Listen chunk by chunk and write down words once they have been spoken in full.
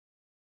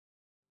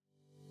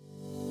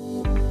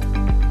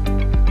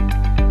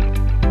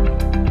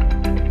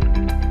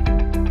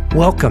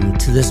Welcome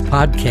to this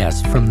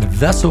podcast from the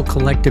Vessel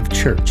Collective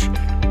Church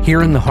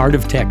here in the heart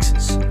of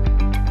Texas.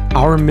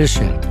 Our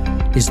mission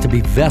is to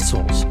be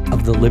vessels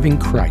of the living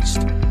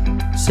Christ,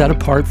 set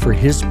apart for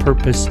His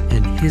purpose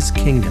and His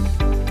kingdom.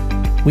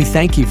 We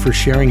thank you for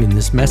sharing in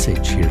this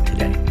message here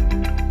today.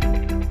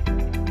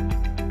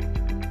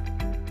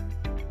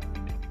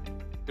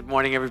 Good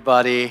morning,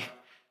 everybody.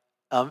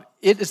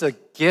 It is a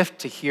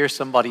gift to hear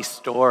somebody's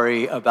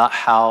story about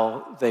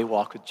how they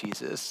walk with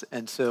Jesus.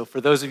 And so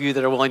for those of you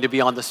that are willing to be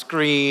on the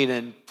screen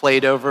and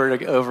played over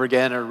and over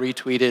again or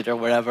retweeted or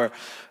whatever,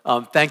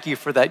 thank you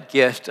for that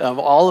gift.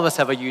 All of us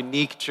have a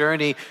unique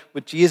journey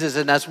with Jesus.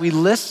 And as we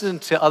listen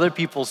to other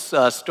people's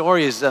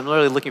stories, I'm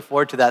really looking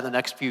forward to that in the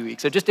next few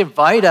weeks. So just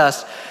invite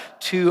us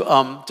to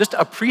just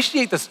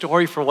appreciate the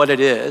story for what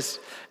it is,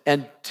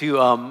 and to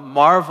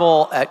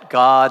marvel at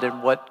God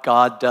and what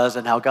God does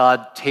and how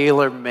God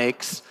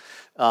tailor-makes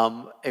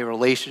a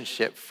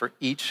relationship for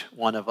each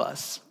one of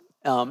us.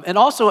 And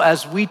also,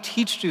 as we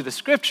teach through the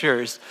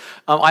scriptures,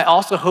 I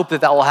also hope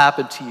that will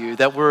happen to you,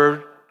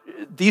 that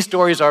these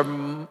stories are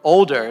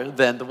older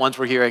than the ones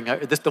we're hearing.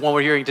 The one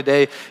we're hearing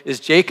today is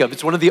Jacob.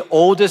 It's one of the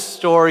oldest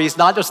stories,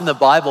 not just in the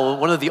Bible,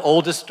 but one of the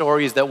oldest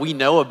stories that we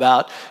know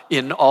about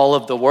in all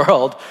of the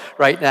world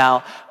right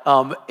now.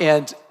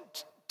 And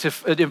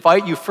to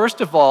invite you,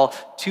 first of all,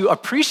 to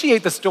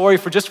appreciate the story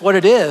for just what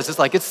it is.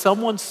 It's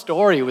someone's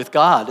story with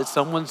God. It's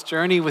someone's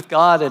journey with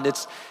God, and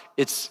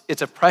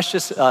it's a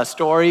precious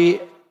story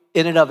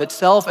in and of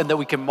itself, and that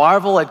we can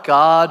marvel at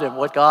God and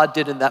what God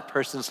did in that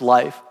person's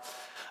life.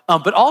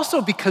 But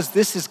also because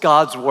this is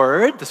God's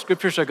word, the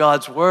scriptures are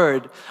God's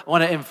word, I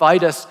want to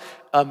invite us,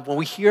 when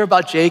we hear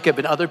about Jacob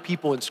and other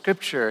people in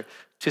scripture,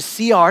 to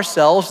see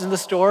ourselves in the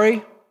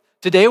story.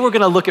 Today we're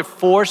going to look at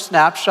 4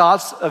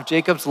 snapshots of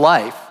Jacob's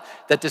life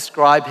that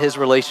describe his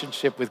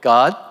relationship with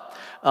God.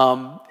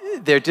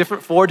 They're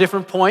 4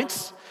 different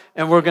points,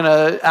 and we're going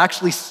to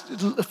actually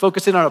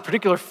focus in on a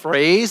particular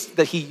phrase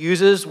that he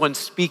uses when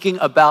speaking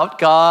about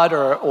God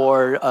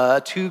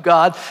or to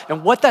God,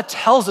 and what that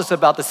tells us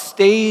about the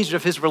stage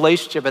of his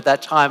relationship at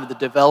that time and the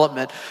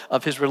development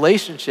of his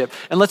relationship.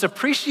 And let's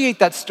appreciate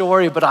that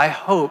story, but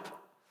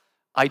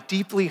I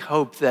deeply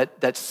hope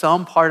that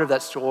some part of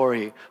that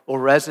story will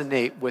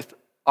resonate with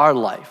our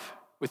life,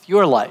 with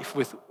your life,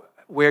 with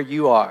where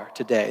you are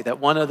today, that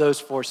one of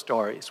those 4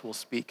 stories will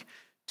speak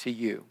to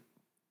you.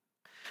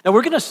 Now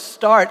we're going to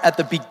start at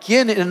the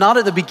beginning, and not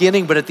at the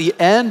beginning, but at the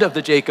end of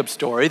the Jacob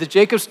story. The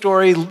Jacob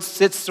story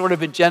sits sort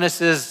of in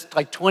Genesis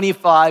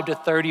 25 to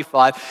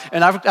 35,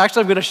 and I'm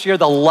going to share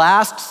the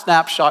last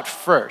snapshot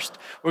first.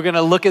 We're going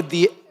to look at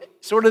the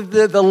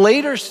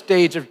later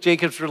stage of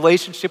Jacob's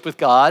relationship with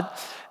God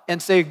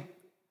and say,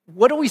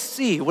 what do we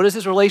see? What is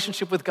his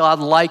relationship with God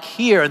like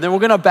here? And then we're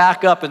going to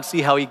back up and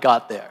see how he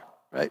got there,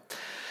 right?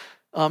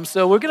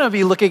 So we're going to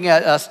be looking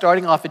at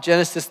starting off at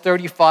Genesis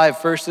 35,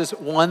 verses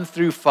 1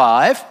 through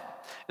 5.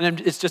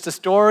 And it's just a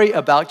story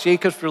about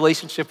Jacob's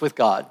relationship with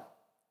God.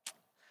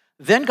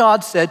 Then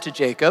God said to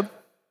Jacob,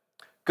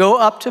 "Go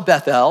up to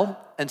Bethel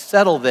and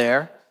settle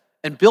there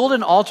and build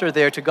an altar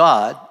there to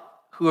God,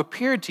 who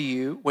appeared to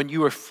you when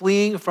you were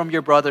fleeing from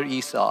your brother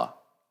Esau."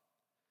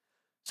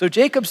 So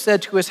Jacob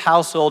said to his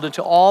household and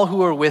to all who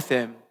were with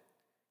him,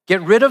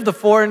 "Get rid of the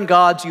foreign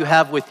gods you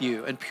have with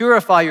you and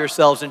purify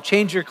yourselves and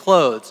change your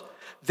clothes.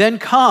 Then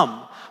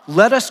come,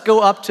 let us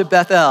go up to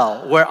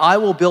Bethel, where I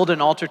will build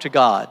an altar to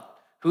God,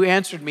 who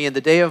answered me in the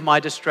day of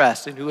my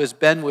distress and who has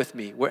been with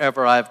me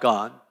wherever I have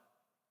gone."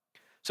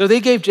 So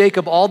they gave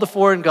Jacob all the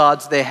foreign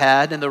gods they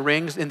had and the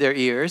rings in their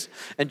ears,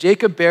 and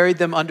Jacob buried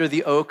them under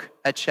the oak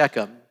at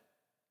Shechem.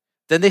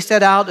 Then they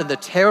set out, and the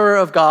terror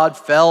of God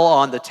fell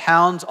on the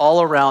towns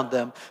all around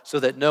them, so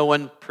that no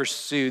one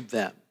pursued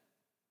them.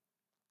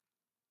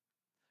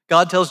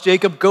 God tells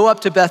Jacob, "Go up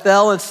to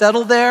Bethel and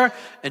settle there,"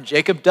 and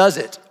Jacob does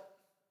it.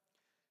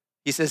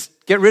 He says,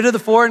 "Get rid of the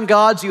foreign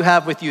gods you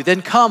have with you.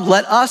 Then come,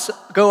 let us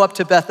go up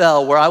to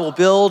Bethel, where I will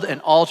build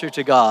an altar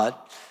to God."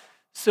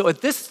 So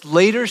at this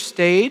later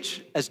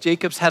stage, as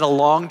Jacob's had a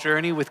long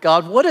journey with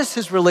God, what does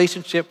his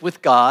relationship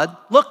with God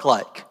look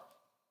like?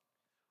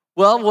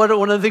 Well, one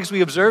of the things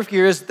we observe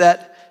here is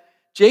that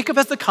Jacob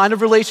has the kind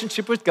of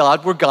relationship with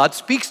God where God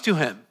speaks to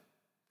him.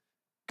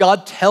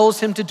 God tells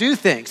him to do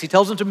things. He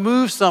tells him to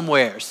move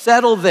somewhere,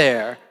 settle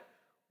there,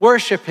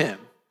 worship him.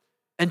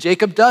 And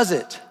Jacob does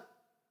it.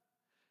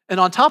 And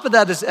on top of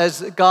that,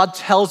 as God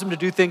tells him to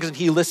do things and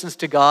he listens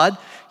to God,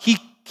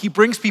 he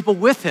brings people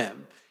with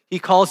him. He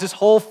calls his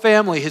whole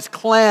family, his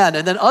clan,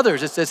 and then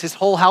others. It says his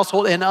whole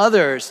household and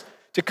others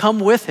to come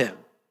with him.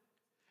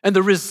 And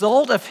the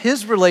result of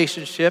his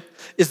relationship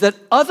is that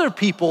other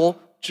people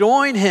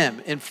join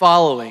him in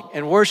following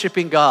and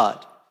worshiping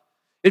God.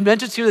 It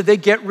mentions here that they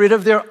get rid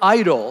of their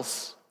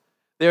idols.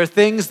 There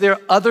are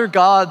other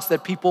gods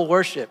that people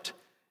worshiped.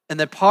 And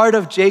that part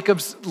of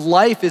Jacob's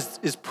life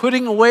is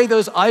putting away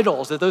those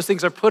idols, that those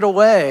things are put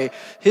away.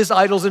 His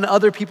idols and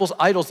other people's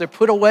idols, they're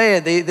put away,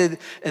 and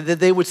then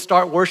they would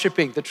start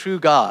worshiping the true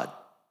God.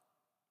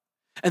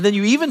 And then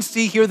you even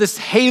see here this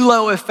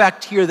halo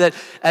effect here that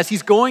as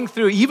he's going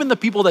through, even the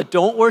people that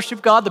don't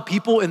worship God, the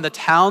people in the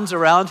towns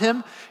around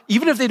him,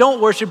 even if they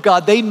don't worship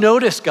God, they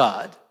notice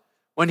God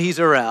when he's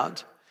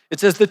around. It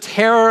says the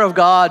terror of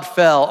God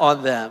fell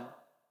on them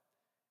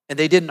and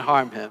they didn't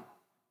harm him.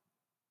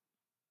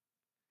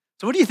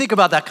 So what do you think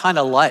about that kind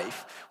of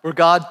life where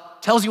God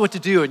tells you what to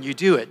do and you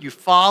do it? You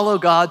follow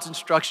God's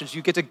instructions.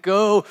 You get to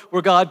go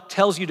where God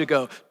tells you to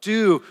go.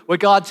 Do what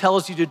God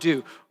tells you to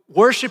do.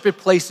 Worship at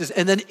places,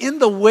 and then in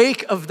the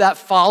wake of that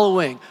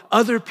following,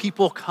 other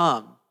people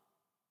come.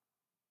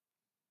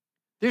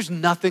 There's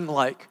nothing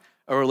like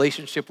a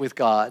relationship with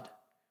God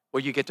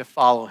where you get to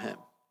follow him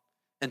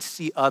and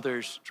see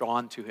others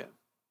drawn to him.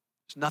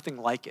 There's nothing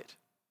like it.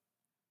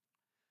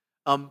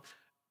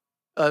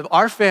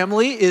 Our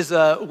family is,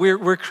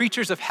 we're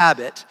creatures of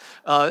habit.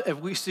 What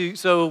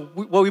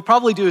we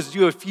probably do is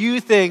do a few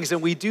things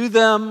and we do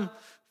them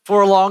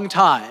for a long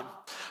time.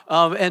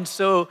 And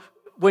so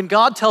when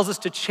God tells us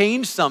to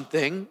change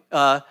something,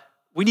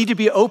 we need to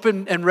be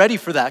open and ready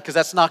for that because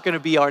that's not going to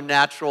be our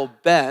natural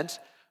bent.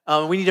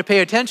 We need to pay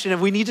attention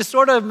and we need to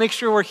sort of make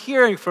sure we're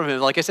hearing from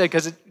him, like I said,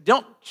 because it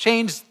don't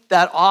change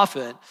that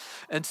often.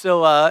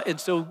 But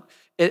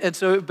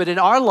in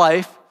our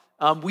life,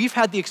 we've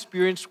had the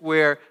experience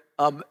where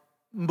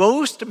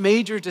most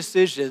major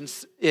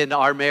decisions in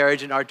our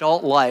marriage, in our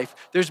adult life,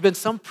 there's been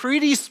some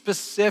pretty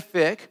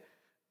specific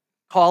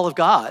call of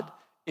God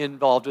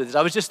involved with it.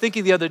 I was just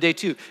thinking the other day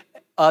too,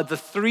 the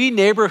 3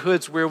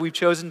 neighborhoods where we've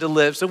chosen to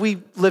live. So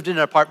we lived in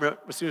an apartment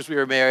as soon as we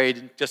were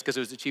married, just because it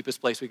was the cheapest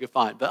place we could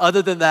find. But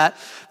other than that,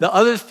 the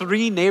other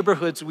 3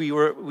 neighborhoods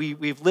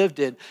we've lived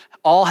in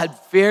all had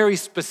very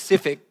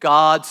specific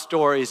God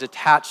stories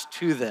attached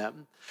to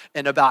them,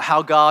 and about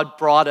how God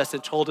brought us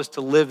and told us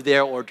to live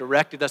there or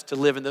directed us to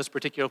live in those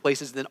particular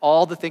places, and then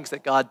all the things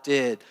that God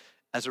did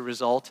as a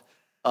result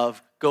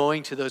of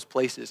going to those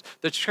places.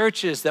 The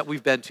churches that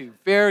we've been to,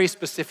 very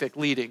specific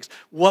leadings.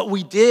 What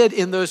we did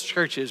in those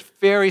churches,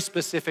 very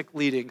specific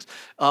leadings.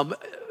 And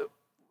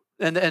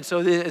so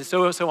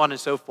on and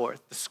so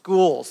forth. The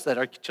schools that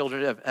our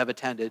children have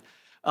attended.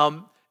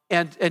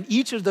 And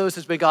each of those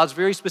has been God's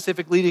very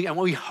specific leading. And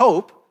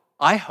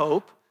I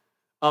hope,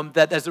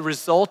 that as a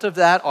result of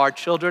that, our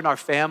children, our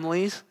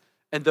families,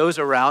 and those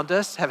around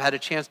us have had a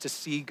chance to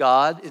see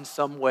God in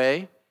some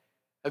way,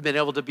 have been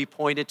able to be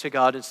pointed to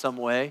God in some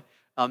way,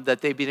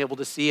 that they've been able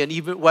to see, and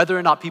even whether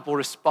or not people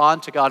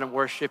respond to God and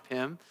worship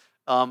him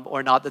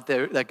or not,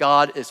 that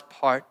God is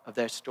part of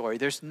their story.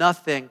 There's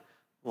nothing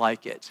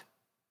like it.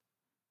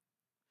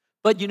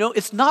 But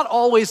it's not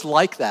always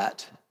like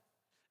that.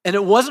 And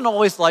it wasn't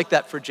always like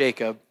that for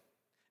Jacob,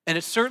 and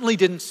it certainly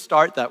didn't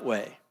start that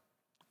way.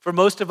 For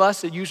most of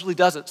us, it usually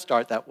doesn't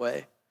start that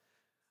way.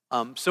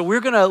 So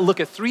we're going to look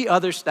at 3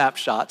 other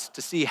snapshots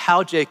to see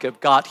how Jacob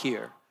got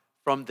here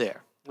from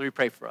there. Let me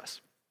pray for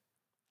us.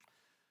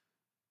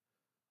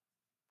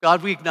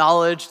 God, we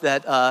acknowledge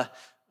that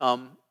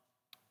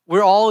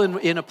we're all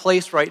in a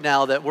place right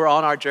now that we're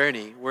on our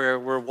journey, where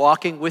we're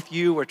walking with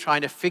you, we're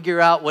trying to figure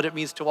out what it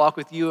means to walk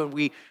with you, and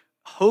we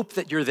hope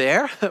that you're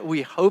there.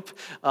 We hope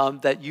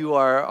that you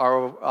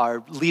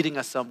are leading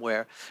us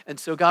somewhere. And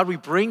so, God, we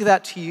bring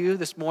that to you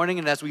this morning,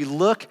 and as we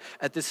look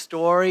at this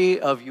story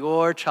of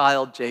your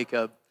child,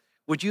 Jacob,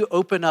 would you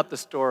open up the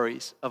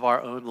stories of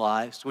our own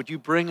lives? Would you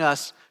bring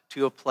us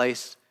to a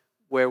place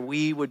where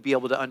we would be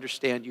able to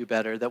understand you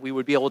better, that we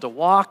would be able to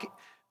walk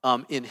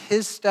in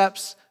his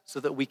steps so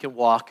that we can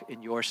walk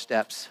in your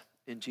steps.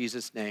 In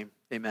Jesus' name,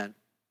 amen.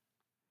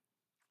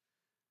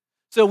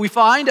 So we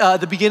find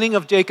the beginning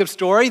of Jacob's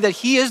story that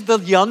he is the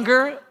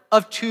younger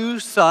of 2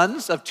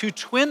 sons, of 2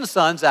 twin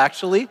sons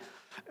actually.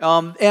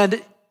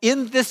 And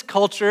in this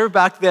culture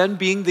back then,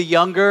 being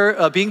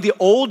the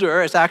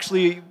older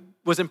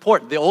was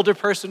important. The older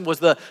person was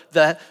the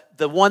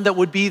one that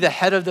would be the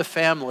head of the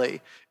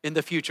family in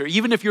the future,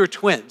 even if you were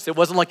twins. It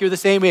wasn't like you're the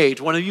same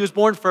age. One of you was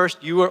born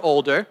first, you were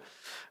older.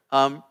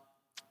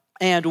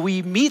 And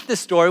we meet this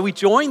story, we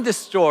join this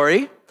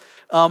story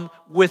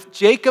with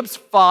Jacob's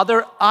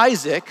father,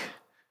 Isaac,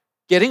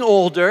 getting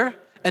older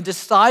and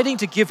deciding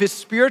to give his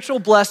spiritual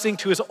blessing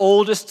to his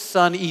oldest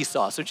son,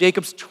 Esau. So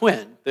Jacob's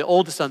twin, the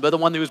oldest son, but the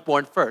one who was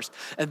born first.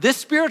 And this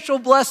spiritual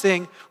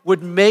blessing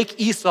would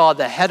make Esau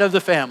the head of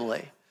the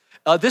family.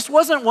 This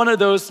wasn't one of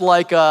those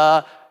like,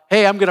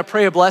 hey, I'm going to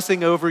pray a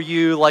blessing over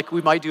you like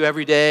we might do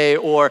every day,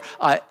 or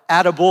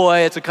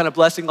attaboy, it's a kind of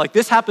blessing. Like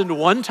this happened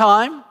one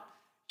time,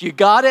 you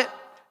got it,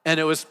 and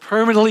it was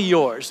permanently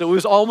yours. So it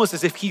was almost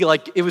as if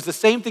it was the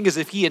same thing as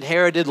if he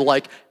inherited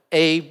like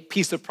a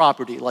piece of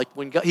property. Like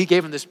when he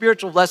gave him the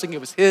spiritual blessing, it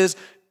was his,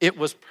 it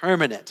was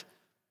permanent.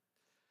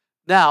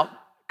 Now, a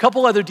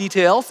couple other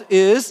details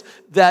is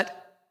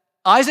that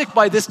Isaac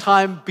by this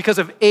time, because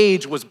of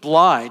age, was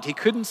blind. He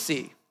couldn't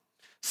see.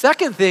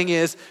 Second thing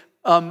is,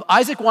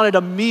 Isaac wanted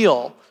a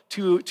meal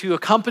to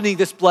accompany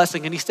this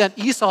blessing, and he sent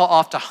Esau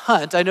off to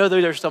hunt. I know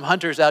that there's some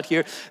hunters out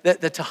here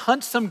that to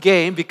hunt some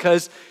game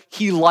because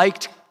he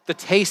liked the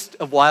taste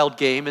of wild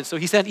game. And so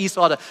he sent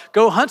Esau to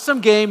go hunt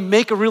some game,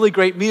 make a really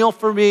great meal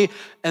for me,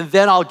 and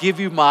then I'll give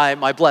you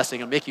my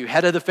blessing. I'll make you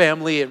head of the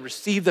family and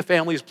receive the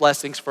family's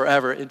blessings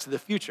forever into the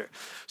future.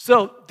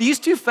 So these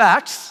two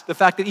facts, the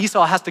fact that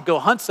Esau has to go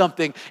hunt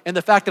something and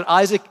the fact that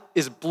Isaac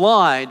is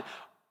blind,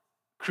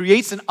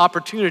 creates an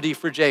opportunity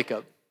for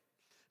Jacob.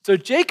 So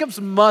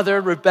Jacob's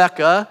mother,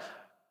 Rebekah,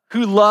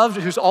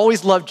 who's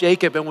always loved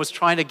Jacob and was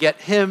trying to get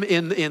him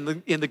in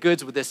the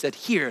goods with this, said,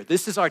 here,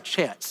 this is our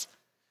chance.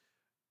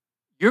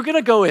 You're going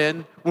to go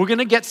in, we're going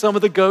to get some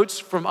of the goats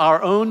from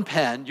our own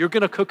pen, you're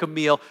going to cook a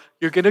meal,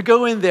 you're going to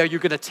go in there, you're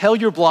going to tell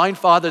your blind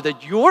father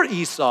that you're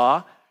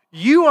Esau,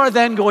 you are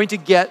then going to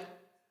get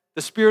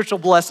the spiritual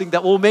blessing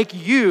that will make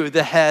you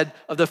the head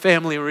of the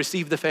family and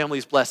receive the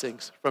family's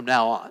blessings from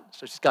now on.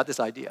 So she's got this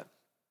idea.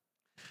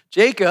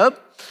 Jacob,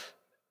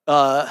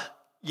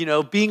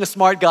 being a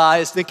smart guy,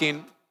 is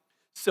thinking,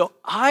 so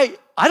I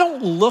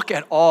don't look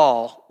at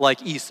all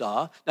like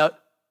Esau. Now,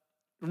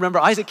 remember,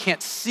 Isaac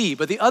can't see,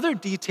 but the other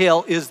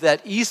detail is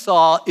that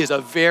Esau is a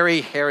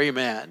very hairy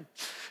man,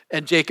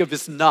 and Jacob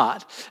is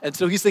not. And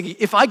so he's thinking,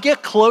 if I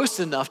get close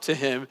enough to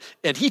him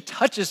and he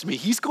touches me,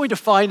 he's going to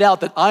find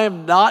out that I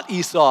am not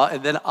Esau,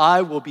 and then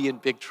I will be in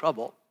big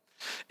trouble.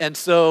 And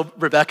so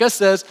Rebekah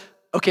says,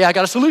 okay, I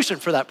got a solution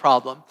for that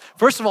problem.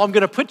 First of all, I'm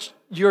going to put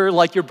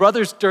your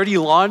brother's dirty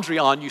laundry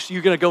on you, so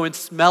you're going to go in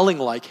smelling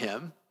like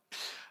him.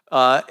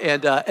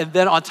 And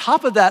then on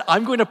top of that,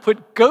 I'm going to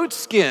put goat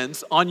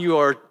skins on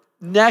your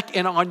neck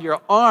and on your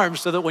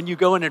arms so that when you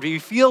go in and he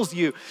feels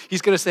you,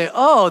 he's going to say,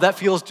 oh, that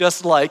feels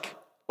just like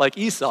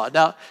Esau.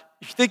 Now,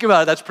 if you think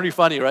about it, that's pretty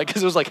funny, right?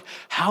 Because it was like,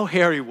 how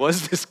hairy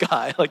was this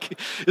guy? Like,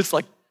 it's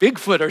like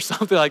Bigfoot or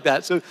something like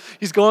that. So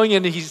he's going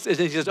in and he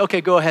says,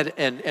 okay, go ahead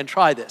and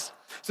try this.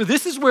 So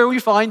this is where we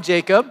find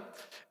Jacob.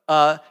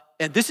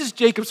 And this is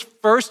Jacob's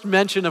first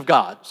mention of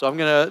God. So I'm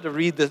going to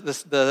read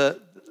the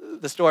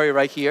story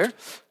right here.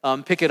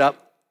 Pick it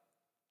up.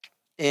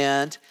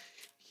 And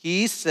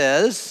he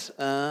says,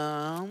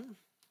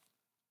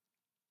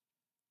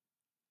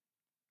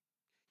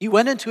 he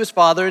went into his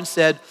father and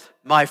said,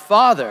 my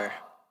father.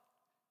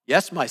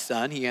 Yes, my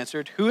son, he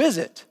answered. Who is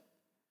it?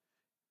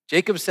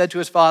 Jacob said to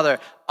his father,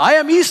 I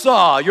am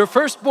Esau, your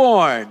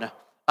firstborn.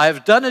 I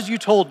have done as you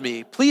told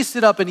me. Please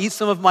sit up and eat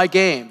some of my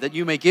game, that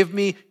you may give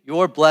me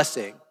your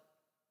blessing.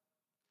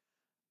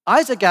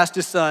 Isaac asked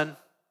his son,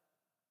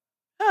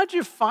 how'd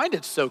you find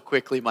it so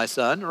quickly, my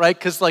son? Right?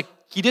 Because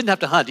he didn't have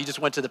to hunt. He just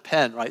went to the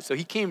pen, right? So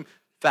he came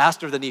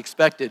faster than he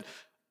expected.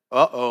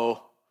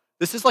 Uh-oh.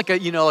 This is like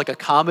a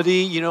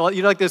comedy,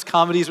 like those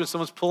comedies where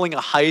someone's pulling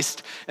a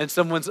heist and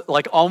someone's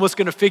almost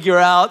going to figure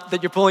out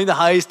that you're pulling the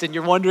heist and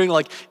you're wondering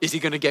is he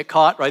going to get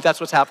caught, right?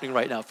 That's what's happening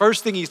right now.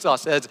 First thing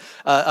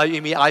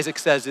Isaac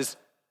says is,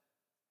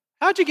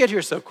 how'd you get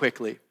here so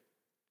quickly?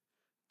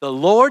 The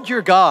Lord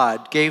your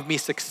God gave me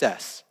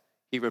success,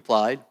 he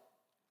replied.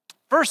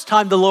 First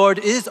time the Lord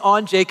is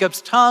on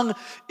Jacob's tongue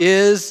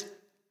is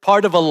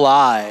part of a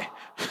lie.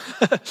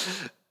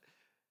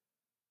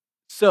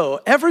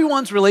 So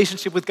everyone's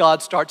relationship with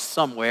God starts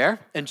somewhere,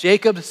 and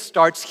Jacob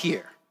starts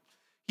here.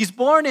 He's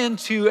born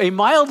into a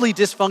mildly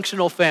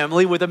dysfunctional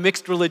family with a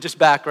mixed religious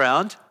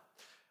background.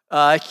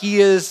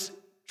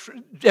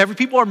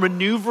 People are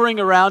maneuvering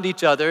around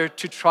each other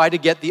to try to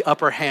get the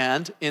upper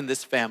hand in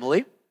this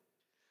family.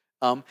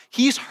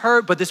 He's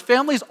heard, but this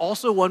family is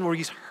also one where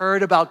he's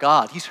heard about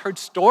God. He's heard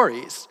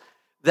stories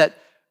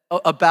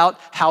about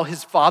how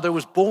his father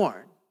was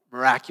born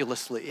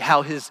miraculously,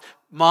 how his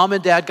mom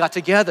and dad got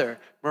together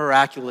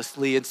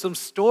miraculously, and some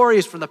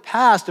stories from the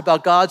past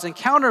about God's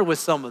encounter with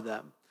some of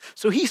them.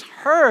 So he's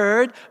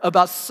heard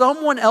about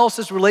someone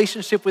else's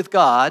relationship with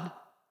God,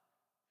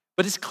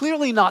 but it's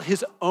clearly not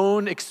his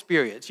own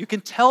experience. You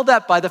can tell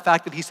that by the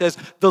fact that he says,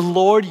 the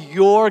Lord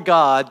your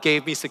God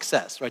gave me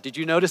success, right? Did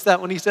you notice that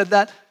when he said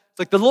that? It's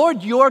like, the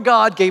Lord your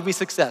God gave me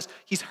success.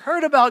 He's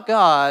heard about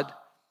God,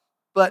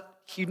 but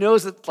he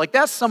knows that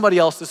that's somebody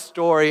else's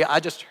story. I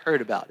just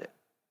heard about it.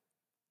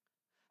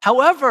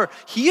 However,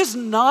 he is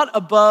not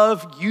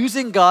above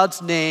using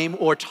God's name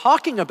or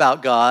talking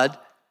about God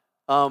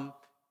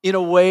in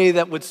a way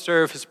that would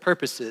serve his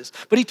purposes.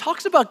 But he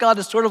talks about God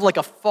in sort of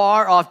a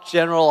far-off,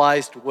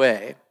 generalized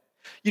way.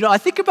 I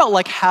think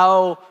about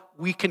how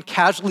we can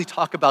casually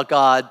talk about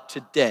God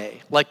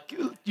today.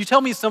 You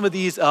tell me some of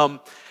these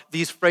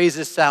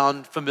phrases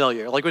sound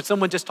familiar. When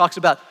someone just talks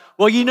about,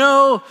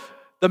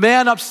 the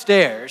man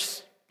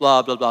upstairs,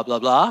 blah, blah, blah, blah,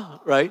 blah,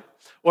 right?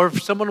 Or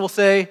if someone will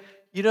say,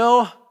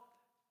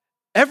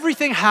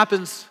 everything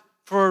happens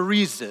for a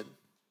reason,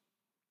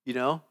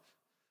 The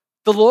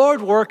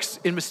Lord works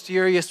in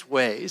mysterious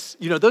ways.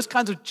 Those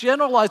kinds of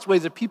generalized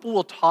ways that people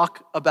will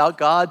talk about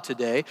God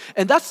today.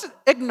 And that's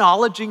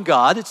acknowledging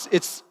God.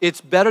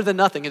 It's better than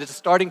nothing, and it's a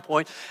starting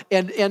point.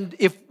 And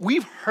if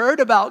we've heard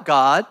about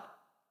God,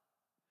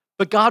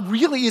 but God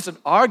really isn't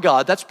our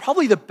God, that's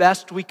probably the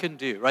best we can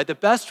do, right? The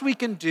best we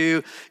can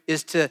do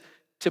is to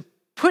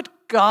put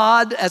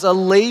God as a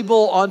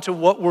label onto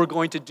what we're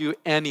going to do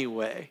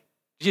anyway.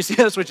 You see,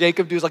 that's what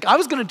Jacob does. I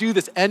was going to do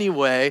this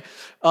anyway,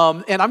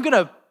 and I'm going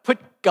to put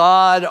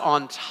God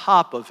on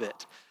top of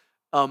it.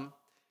 And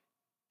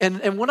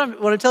what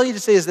I'm telling you to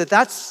say is that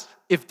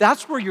if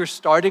that's where you're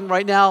starting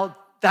right now,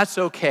 that's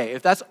okay.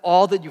 If that's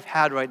all that you've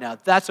had right now,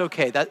 that's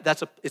okay.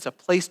 It's a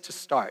place to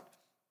start.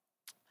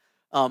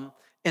 And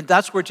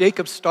that's where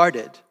Jacob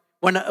started.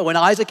 When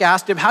Isaac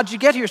asked him, "How did you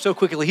get here so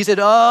quickly?" He said,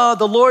 "Oh,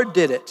 the Lord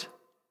did it."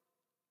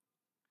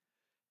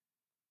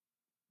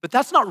 But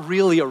that's not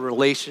really a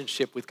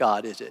relationship with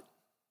God, is it?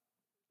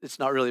 It's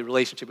not really a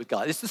relationship with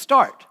God. It's the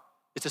start.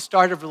 It's a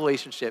start of a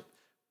relationship,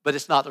 but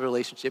it's not the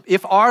relationship.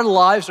 If our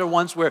lives are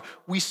ones where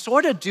we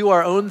sort of do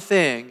our own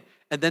thing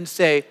and then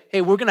say,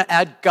 "Hey, we're going to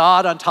add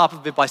God on top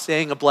of it by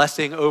saying a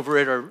blessing over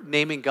it or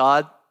naming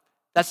God,"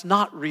 that's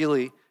not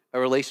really a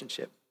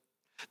relationship.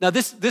 Now,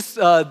 this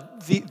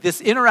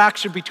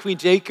interaction between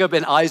Jacob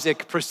and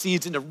Isaac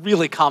proceeds in a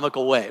really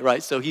comical way,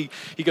 right? So he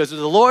goes,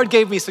 "The Lord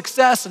gave me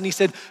success," and he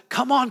said,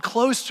 "Come on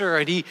closer."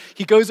 And he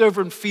goes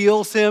over and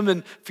feels him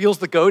and feels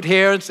the goat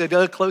hair and said,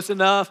 "Oh, close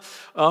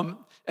enough." And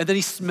then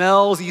he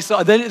smells Esau.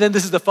 And then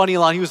this is the funny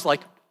line. He was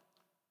like,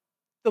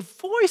 "The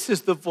voice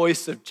is the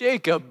voice of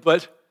Jacob,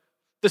 but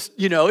this,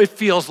 it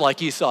feels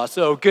like Esau,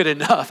 so good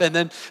enough." And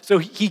then so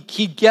he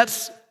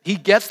gets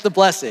the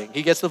blessing.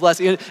 He gets the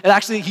blessing. And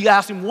actually, he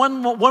asked him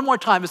one more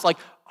time. It's like,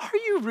 "Are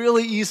you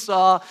really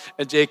Esau?"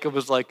 And Jacob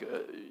was like,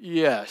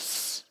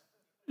 "Yes."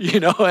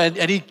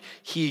 And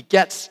he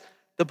gets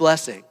the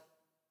blessing.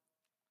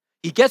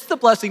 He gets the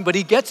blessing, but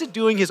he gets it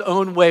doing his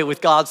own way with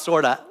God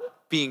sort of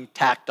being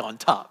tacked on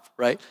top,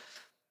 right?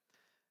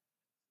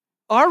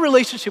 Our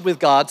relationship with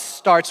God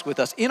starts with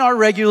us in our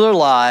regular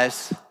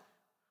lives,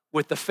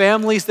 with the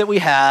families that we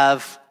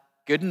have,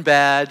 good and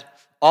bad,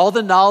 all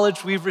the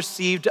knowledge we've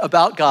received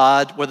about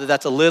God, whether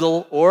that's a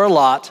little or a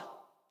lot.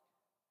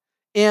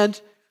 And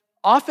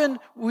often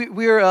we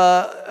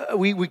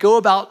go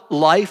about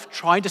life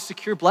trying to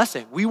secure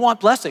blessing. We want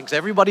blessings.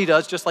 Everybody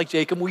does, just like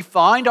Jacob. We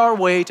find our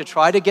way to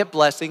try to get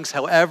blessings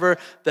however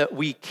that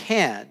we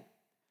can.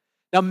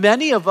 Now,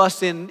 many of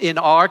us in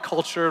our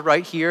culture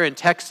right here in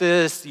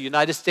Texas, the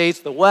United States,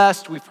 the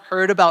West, we've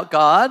heard about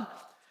God,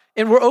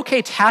 and we're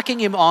okay tacking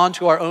him on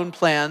to our own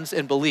plans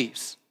and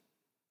beliefs.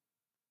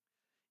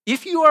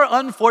 If you are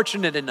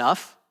unfortunate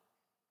enough,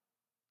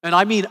 and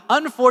I mean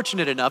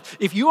unfortunate enough,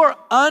 if you are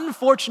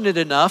unfortunate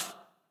enough,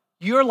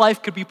 your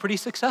life could be pretty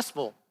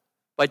successful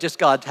by just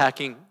God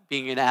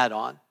being an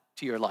add-on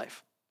to your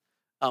life.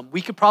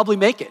 We could probably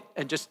make it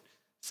and just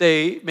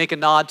make a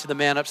nod to the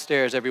man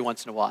upstairs every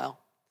once in a while.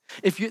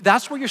 If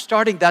that's where you're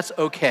starting, that's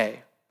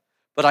okay.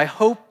 But I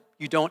hope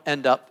you don't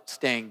end up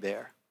staying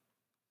there.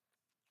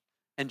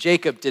 And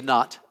Jacob did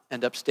not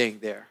end up staying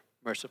there,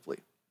 mercifully.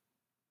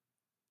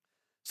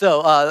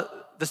 So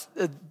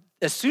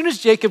as soon as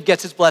Jacob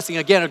gets his blessing,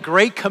 again, a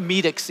great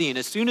comedic scene.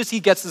 As soon as he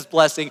gets his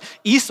blessing,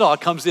 Esau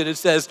comes in and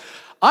says,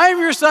 "I'm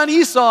your son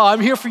Esau,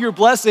 I'm here for your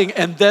blessing."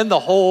 And then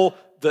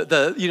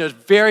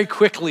very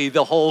quickly,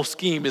 the whole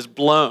scheme is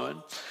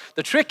blown.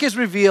 The trick is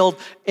revealed,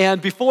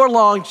 and before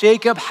long,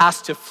 Jacob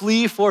has to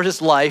flee for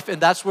his life, and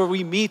that's where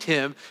we meet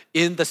him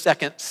in the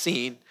second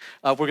scene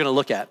we're going to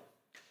look at.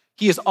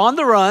 He is on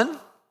the run,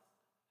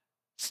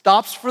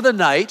 stops for the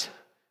night,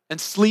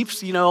 and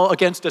sleeps,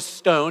 against a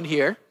stone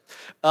here.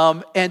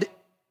 And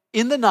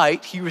in the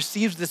night, he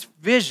receives this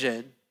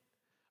vision,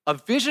 a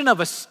vision of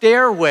a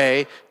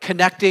stairway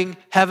connecting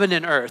heaven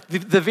and earth.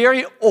 The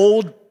very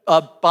old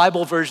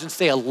Bible versions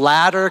say a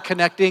ladder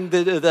connecting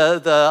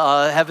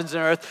the heavens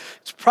and earth.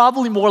 It's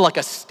probably more like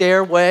a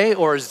stairway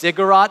or a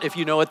ziggurat, if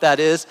you know what that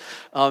is,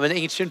 an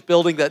ancient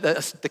building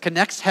that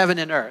connects heaven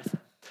and earth.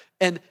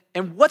 And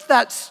what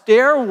that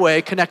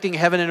stairway connecting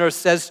heaven and earth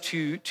says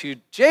to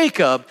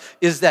Jacob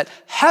is that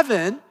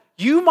heaven,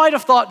 you might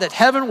have thought that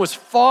heaven was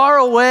far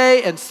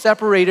away and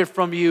separated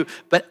from you,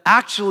 but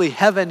actually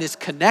heaven is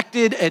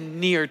connected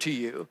and near to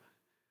you,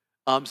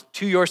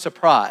 to your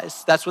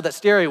surprise. That's what that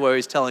stairway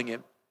is telling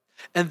him.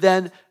 And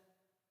then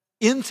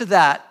into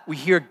that, we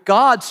hear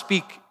God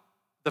speak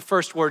the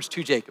first words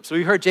to Jacob. So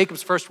we heard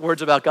Jacob's first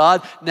words about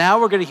God.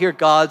 Now we're going to hear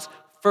God's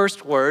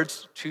first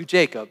words to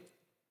Jacob.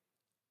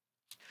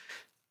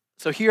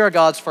 So here are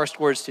God's first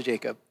words to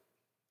Jacob.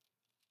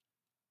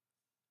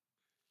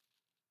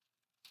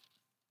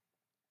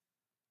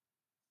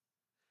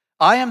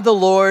 "I am the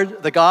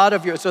Lord, the God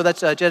of your," so that's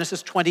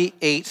Genesis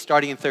 28,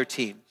 starting in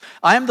 13.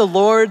 "I am the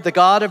Lord, the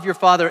God of your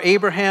father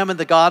Abraham and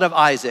the God of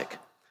Isaac.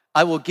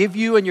 I will give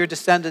you and your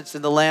descendants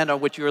in the land on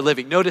which you are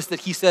living." Notice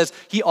that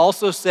he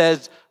also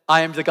says,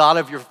 "I am the God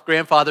of your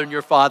grandfather and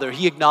your father."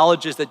 He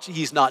acknowledges that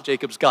he's not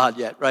Jacob's God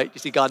yet, right? You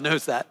see, God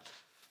knows that.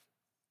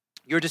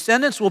 "Your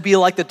descendants will be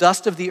like the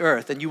dust of the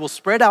earth, and you will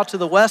spread out to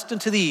the west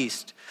and to the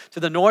east, to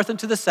the north and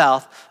to the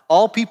south.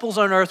 All peoples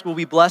on earth will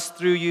be blessed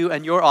through you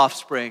and your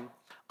offspring.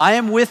 I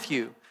am with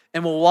you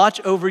and will watch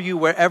over you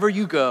wherever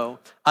you go.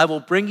 I will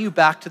bring you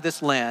back to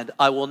this land.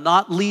 I will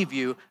not leave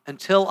you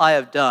until I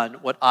have done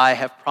what I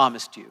have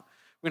promised you."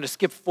 We're going to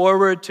skip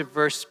forward to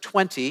verse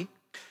 20.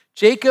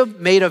 "Jacob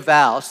made a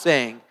vow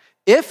saying,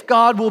 'If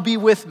God will be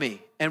with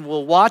me and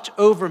will watch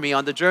over me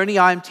on the journey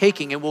I am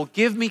taking and will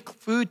give me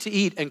food to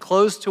eat and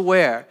clothes to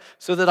wear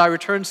so that I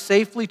return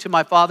safely to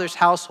my father's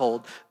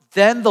household,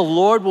 then the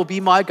Lord will be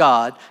my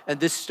God, and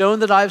this stone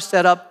that I have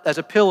set up as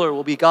a pillar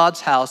will be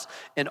God's house,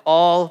 and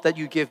all that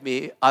you give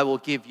me, I will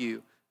give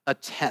you a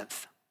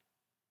tenth.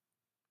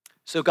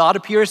 So God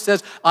appears,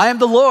 says, I am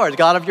the Lord,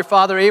 God of your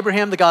father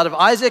Abraham, the God of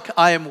Isaac.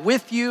 I am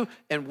with you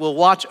and will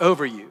watch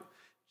over you.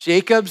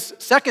 Jacob's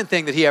second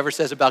thing that he ever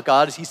says about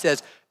God is he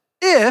says,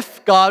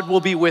 if God will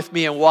be with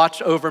me and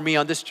watch over me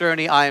on this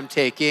journey I am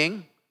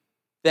taking,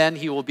 then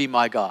he will be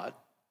my God.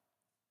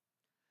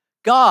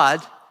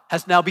 God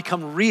has now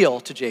become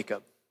real to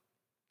Jacob.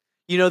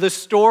 You know, the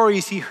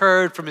stories he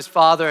heard from his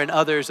father and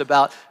others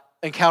about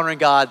encountering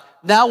God,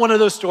 now one of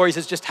those stories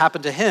has just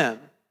happened to him.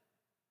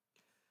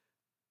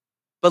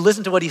 But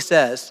listen to what he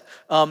says.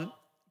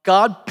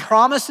 God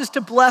promises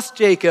to bless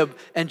Jacob,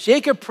 and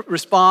Jacob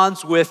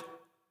responds with,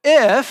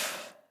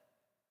 if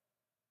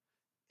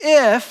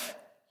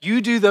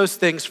you do those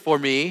things for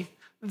me,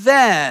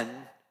 then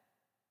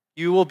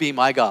you will be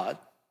my God.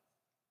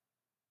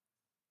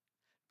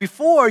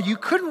 Before, you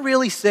couldn't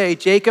really say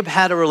Jacob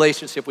had a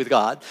relationship with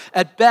God.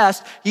 At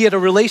best, he had a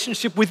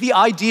relationship with the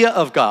idea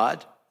of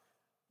God.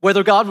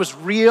 Whether God was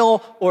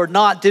real or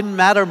not didn't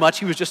matter much.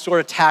 He was just sort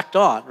of tacked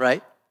on,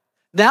 right?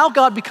 Now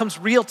God becomes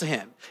real to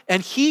him,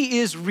 and he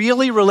is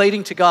really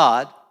relating to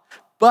God,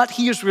 but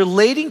he is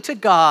relating to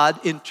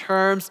God in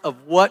terms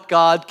of what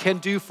God can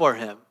do for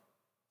him.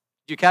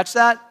 Did you catch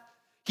that?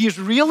 He is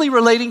really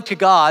relating to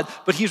God,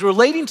 but he's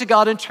relating to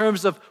God in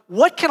terms of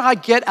what can I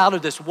get out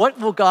of this? What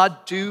will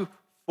God do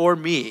for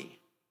me?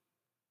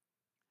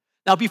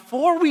 Now,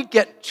 before we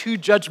get too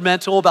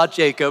judgmental about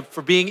Jacob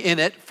for being in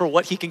it, for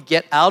what he can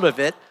get out of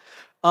it,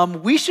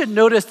 we should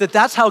notice that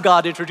that's how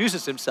God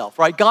introduces himself,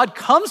 right? God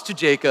comes to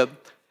Jacob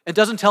and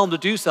doesn't tell him to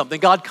do something.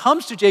 God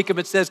comes to Jacob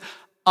and says,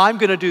 I'm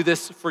going to do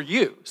this for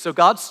you. So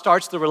God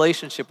starts the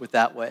relationship with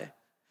that way.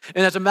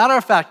 And as a matter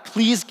of fact,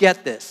 please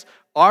get this.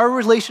 Our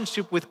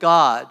relationship with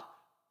God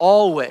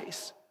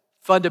always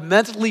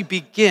fundamentally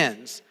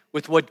begins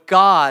with what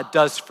God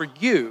does for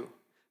you,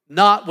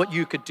 not what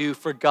you could do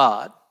for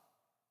God.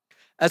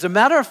 As a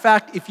matter of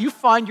fact, if you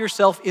find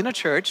yourself in a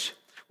church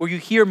where you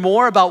hear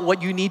more about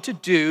what you need to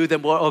do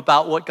than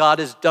about what God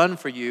has done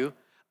for you,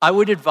 I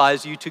would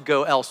advise you to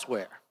go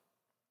elsewhere.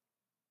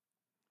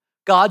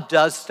 God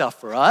does stuff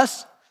for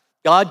us.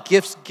 God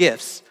gives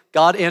gifts.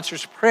 God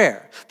answers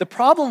prayer. The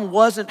problem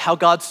wasn't how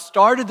God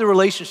started the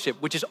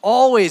relationship, which is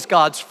always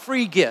God's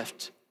free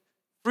gift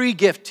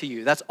to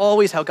you. That's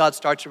always how God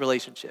starts a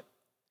relationship.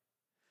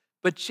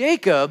 But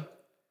Jacob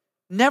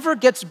never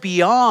gets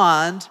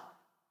beyond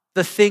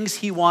the things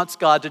he wants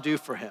God to do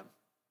for him,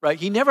 right?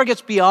 He never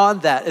gets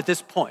beyond that at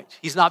this point.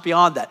 He's not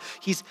beyond that.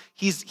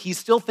 He's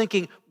still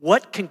thinking,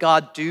 what can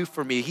God do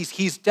for me?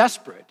 He's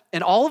desperate.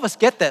 And all of us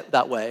get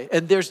that way.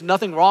 And there's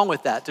nothing wrong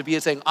with that, to be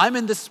saying, I'm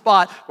in this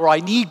spot where I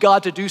need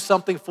God to do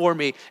something for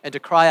me and to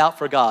cry out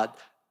for God.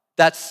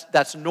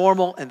 That's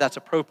normal and that's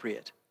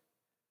appropriate.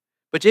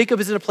 But Jacob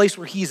is in a place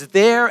where he's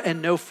there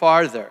and no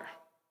farther.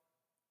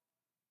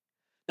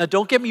 Now,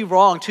 don't get me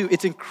wrong, too.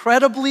 It's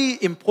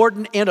incredibly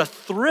important and a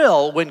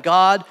thrill when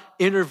God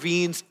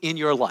intervenes in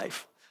your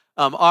life.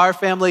 Our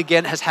family,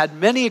 again, has had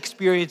many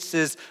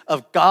experiences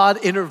of God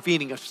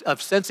intervening,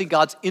 of sensing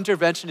God's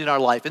intervention in our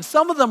life. And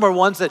some of them are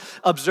ones that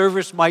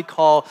observers might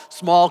call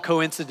small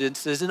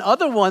coincidences, and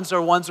other ones are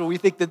ones where we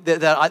think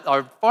that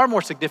are far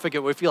more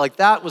significant, where we feel like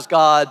that was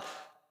God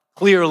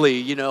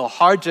clearly,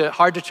 hard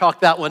to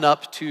chalk that one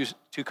up to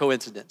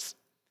coincidence.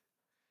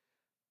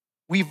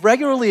 We've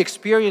regularly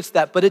experienced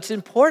that, but it's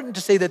important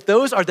to say that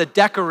those are the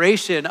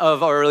decoration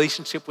of our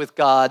relationship with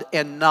God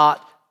and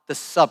not the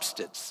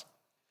substance.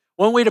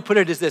 One way to put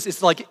it is this.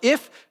 It's like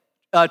if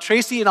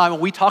Tracy and I, when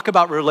we talk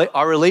about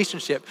our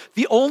relationship,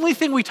 the only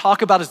thing we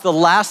talk about is the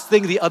last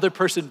thing the other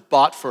person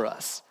bought for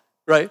us,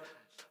 right?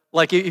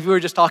 Like if we were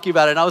just talking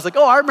about it and I was like,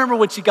 oh, I remember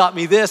when she got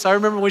me this. I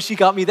remember when she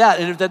got me that.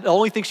 And if the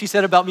only thing she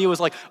said about me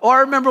was like, oh, I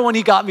remember when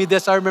he got me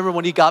this. I remember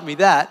when he got me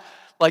that.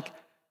 Like,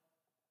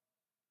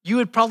 you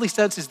would probably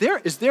sense, is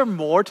there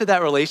more to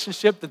that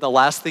relationship than the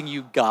last thing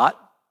you got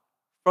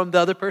from the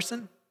other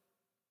person?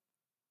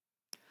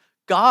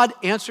 God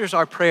answers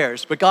our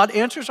prayers, but God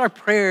answers our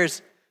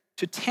prayers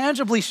to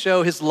tangibly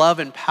show his love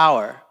and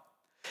power.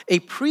 A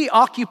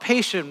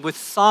preoccupation with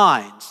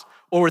signs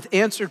or with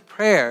answered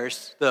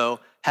prayers, though,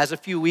 has a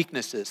few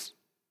weaknesses.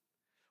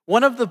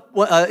 One of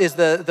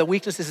the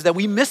weaknesses is that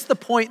we miss the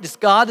point that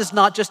God is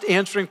not just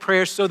answering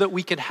prayers so that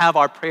we can have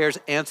our prayers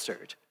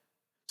answered,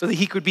 so that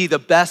he could be the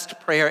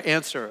best prayer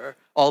answerer,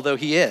 although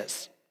he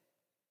is.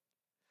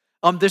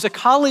 There's a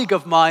colleague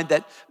of mine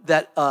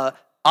that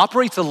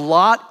operates a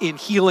lot in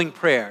healing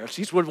prayer.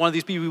 She's one of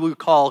these people we would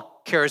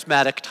call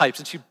charismatic types,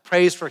 and she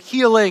prays for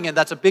healing, and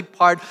that's a big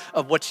part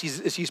of what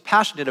she's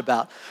passionate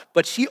about.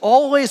 But she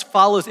always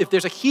follows, if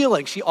there's a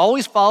healing, she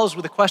always follows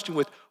with a question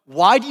with,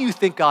 why do you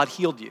think God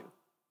healed you?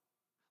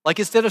 Like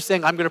instead of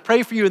saying, I'm going to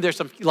pray for you, and there's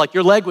some, like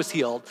your leg was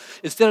healed,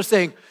 instead of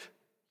saying,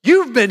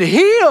 you've been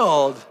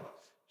healed,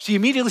 she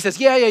immediately says,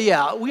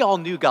 yeah, we all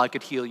knew God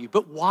could heal you,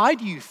 but why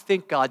do you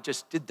think God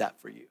just did that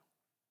for you?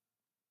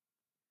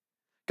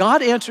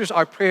 God answers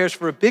our prayers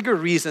for a bigger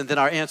reason than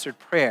our answered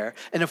prayer.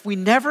 And if we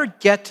never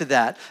get to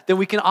that, then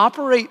we can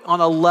operate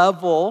on a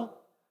level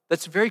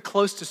that's very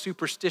close to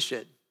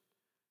superstition.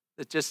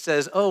 That just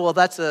says, oh, well,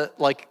 that's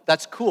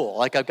cool.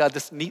 Like I've got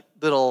this neat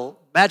little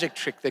magic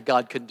trick that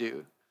God can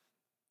do.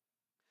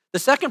 The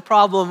second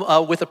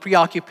problem with a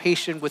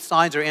preoccupation with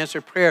signs or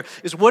answered prayer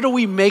is what do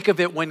we make of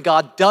it when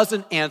God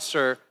doesn't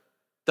answer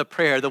the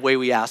prayer the way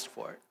we asked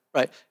for it,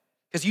 right?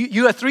 Because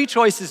you have three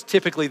choices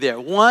typically there.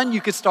 One,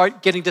 you could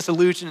start getting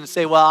disillusioned and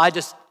say, well, I'm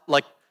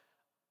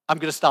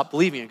going to stop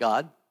believing in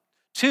God.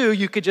 Two,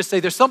 you could just say,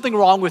 there's something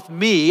wrong with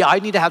me. I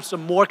need to have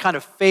some more kind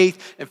of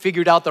faith and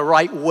figured out the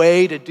right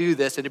way to do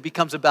this. And it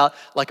becomes about,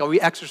 are we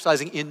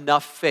exercising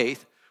enough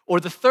faith? Or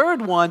the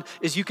third one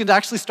is you can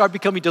actually start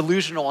becoming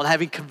delusional and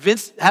having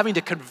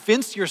to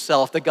convince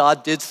yourself that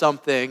God did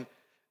something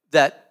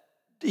that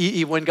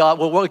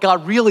what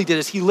God really did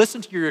is he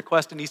listened to your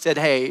request and he said,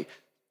 hey,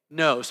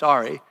 no,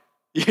 sorry.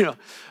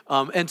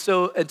 And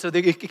so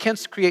it can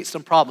create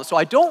some problems. So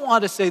I don't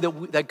want to say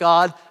that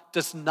God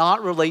does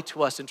not relate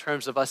to us in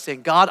terms of us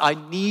saying, God, I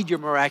need your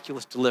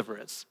miraculous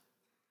deliverance.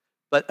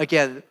 But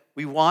again,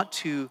 we want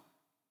to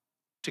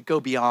go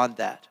beyond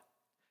that.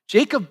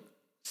 Jacob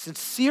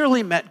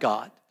sincerely met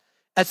God.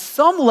 At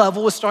some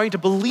level was starting to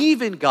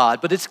believe in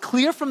God, but it's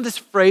clear from this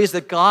phrase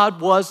that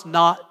God was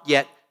not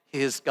yet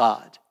his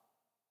God.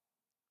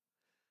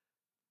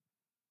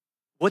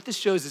 What this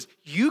shows is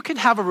you can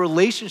have a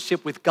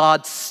relationship with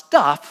God's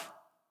stuff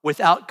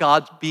without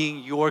God being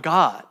your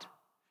God.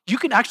 You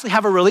can actually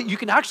you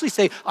can actually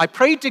say, I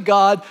prayed to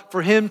God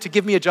for him to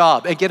give me a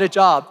job and get a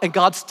job, and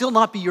God still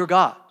not be your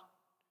God.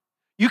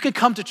 You could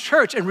come to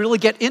church and really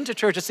get into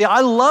church and say,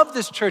 I love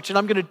this church and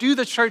I'm going to do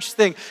the church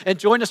thing and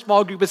join a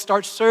small group and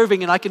start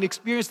serving and I can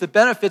experience the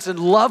benefits and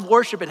love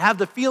worship and have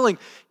the feeling.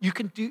 You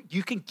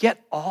can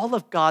get all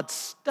of God's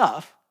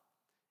stuff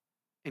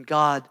and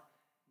God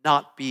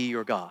not be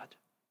your God.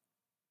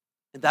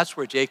 And that's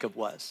where Jacob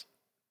was.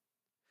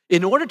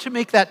 In order to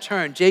make that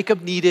turn,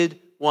 Jacob needed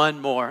one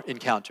more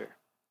encounter.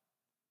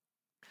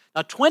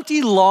 Now,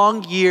 20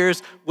 long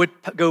years would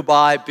go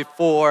by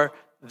before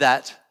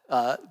that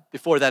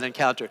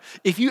encounter.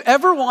 If you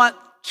ever want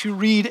to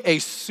read a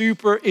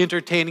super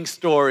entertaining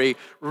story,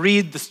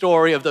 read the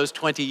story of those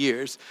 20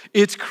 years.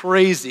 It's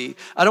crazy.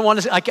 I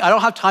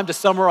don't have time to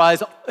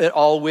summarize it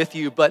all with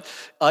you, but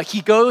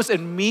he goes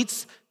and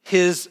meets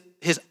his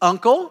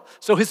uncle.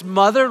 So his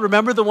mother,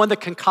 remember the one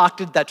that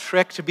concocted that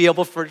trick to be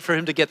able for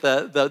him to get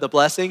the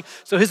blessing?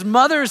 So his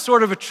mother is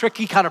sort of a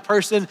tricky kind of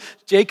person.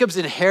 Jacob's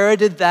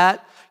inherited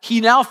that.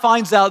 He now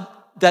finds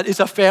out that it's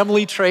a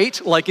family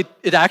trait. Like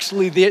it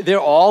actually, they're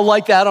all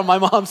like that on my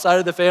mom's side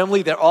of the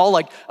family. They're all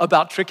like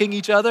about tricking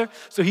each other.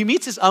 So he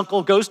meets his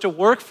uncle, goes to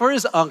work for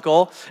his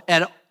uncle,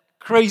 and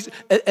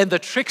the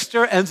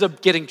trickster ends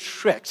up getting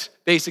tricked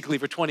basically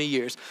for 20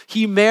 years.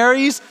 He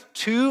marries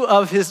two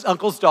of his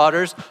uncle's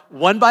daughters,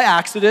 one by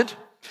accident,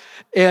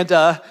 and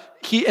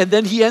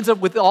then he ends up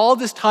with all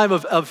this time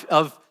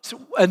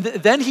and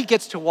then he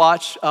gets to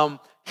watch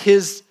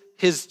his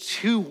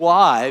two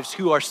wives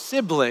who are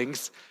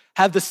siblings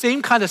have the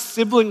same kind of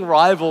sibling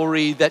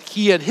rivalry that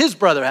he and his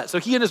brother had. So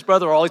he and his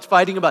brother are always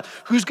fighting about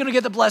who's going to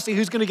get the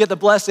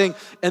blessing,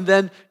 and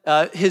then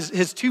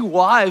his two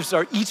wives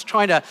are each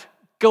trying to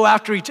go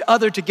after each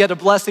other to get a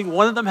blessing.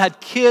 One of them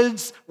had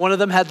kids, one of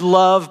them had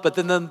love, but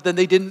then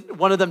they didn't,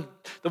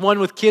 the one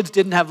with kids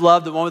didn't have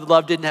love, the one with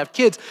love didn't have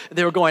kids, and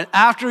they were going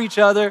after each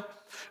other.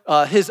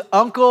 His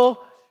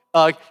uncle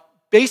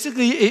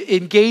basically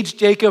engaged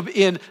Jacob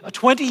in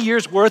 20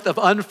 years worth of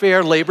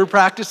unfair labor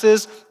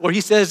practices where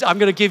he says, I'm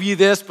going to give you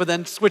this, but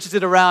then switches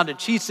it around and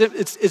cheats it.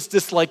 It's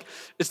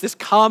this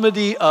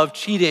comedy of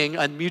cheating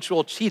and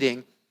mutual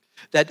cheating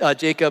that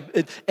Jacob,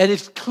 and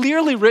it's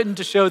clearly written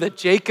to show that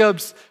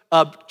Jacob's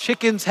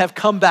chickens have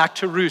come back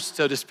to roost,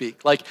 so to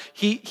speak. Like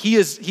he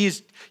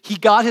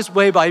got his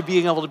way by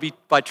being able to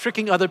by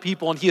tricking other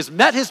people, and he has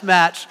met his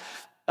match.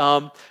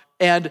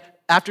 And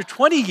after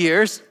 20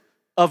 years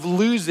of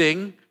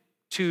losing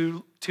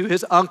to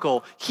his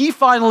uncle, he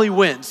finally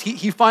wins.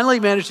 He finally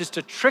manages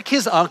to trick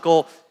his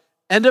uncle,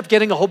 end up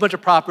getting a whole bunch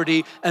of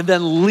property, and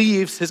then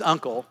leaves his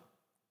uncle.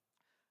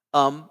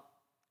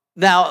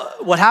 Now,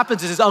 what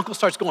happens is his uncle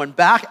starts going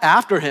back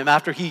after him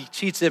after he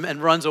cheats him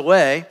and runs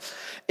away,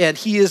 and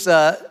he is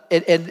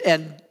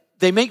and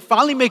they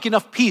finally make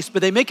enough peace,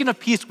 but they make enough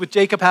peace with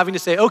Jacob having to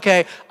say,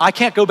 okay, I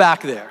can't go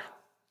back there.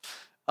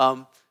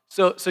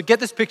 So get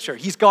this picture.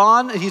 He's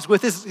gone, he's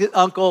with his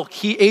uncle,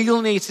 he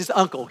alienates his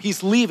uncle,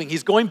 he's leaving,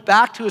 he's going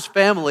back to his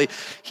family.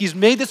 He's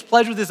made this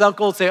pledge with his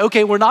uncle and say,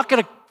 okay, we're not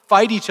gonna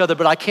fight each other,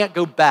 but I can't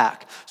go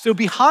back. So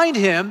behind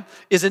him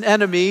is an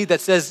enemy that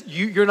says,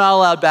 you're not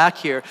allowed back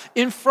here.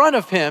 In front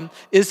of him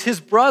is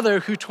his brother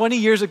who 20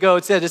 years ago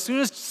had said, as soon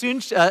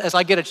as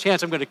I get a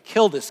chance, I'm gonna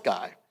kill this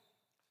guy.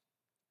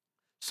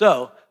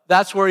 So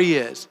that's where he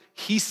is.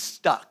 He's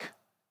stuck.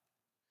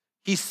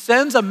 he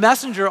sends a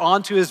messenger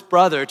on to his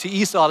brother, to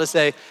Esau, to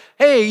say,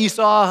 hey,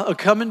 Esau, I'm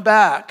coming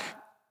back.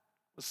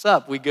 What's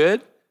up, we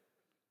good?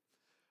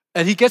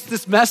 And he gets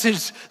this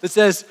message that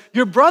says,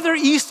 your brother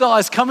Esau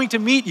is coming to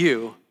meet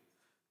you,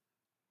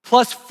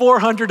 plus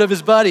 400 of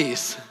his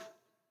buddies.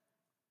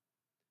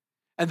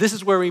 And this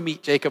is where we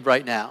meet Jacob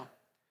right now.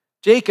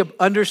 Jacob,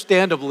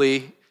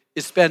 understandably,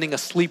 is spending a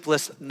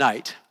sleepless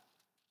night.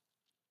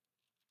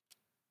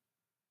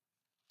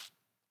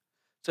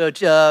 So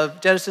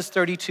Genesis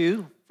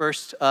 32,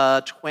 verse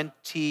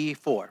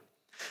 24.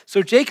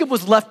 So Jacob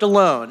was left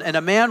alone, and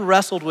a man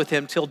wrestled with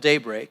him till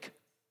daybreak.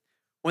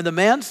 When the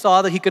man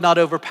saw that he could not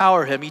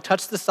overpower him, he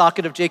touched the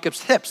socket of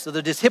Jacob's hip so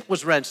that his hip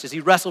was wrenched as he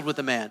wrestled with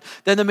the man.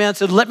 Then the man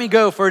said, let me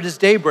go, for it is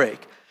daybreak.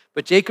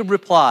 But Jacob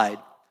replied,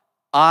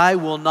 I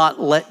will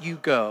not let you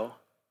go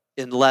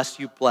unless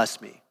you bless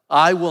me.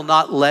 I will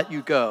not let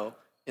you go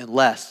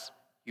unless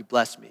you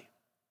bless me.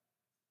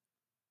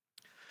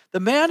 The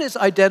man is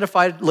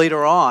identified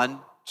later on,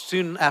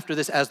 soon after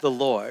this, as the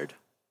Lord.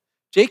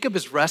 Jacob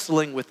is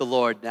wrestling with the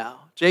Lord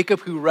now.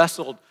 Jacob, who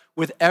wrestled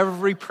with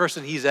every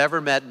person he's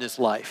ever met in his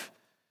life,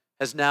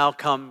 has now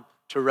come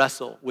to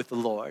wrestle with the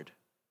Lord.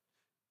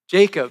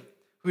 Jacob,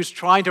 who's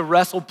trying to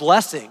wrestle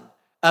blessing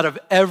out of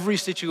every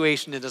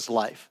situation in his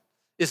life,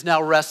 is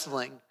now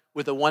wrestling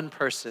with the one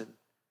person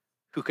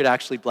who could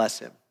actually bless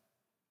him.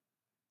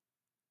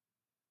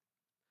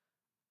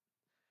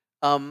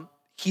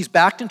 He's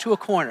backed into a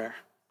corner.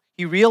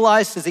 He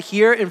realizes that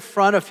here in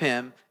front of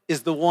him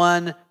is the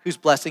one whose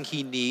blessing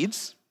he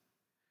needs.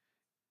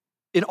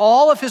 In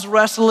all of his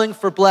wrestling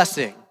for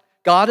blessing,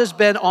 God has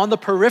been on the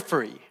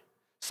periphery.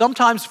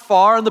 Sometimes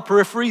far on the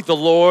periphery, the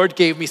Lord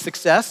gave me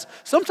success.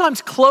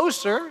 Sometimes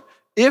closer,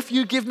 if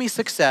you give me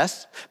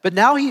success. But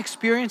now he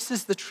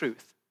experiences the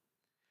truth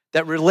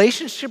that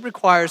relationship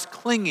requires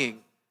clinging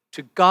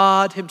to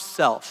God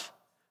himself,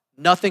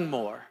 nothing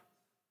more,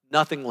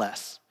 nothing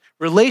less.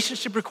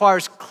 Relationship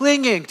requires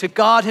clinging to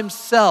God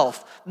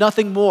himself,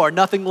 nothing more,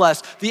 nothing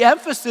less. The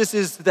emphasis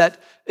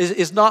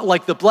is not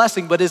like the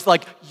blessing, but is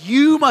like,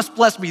 you must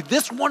bless me.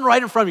 This one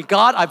right in front of me.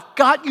 God, I've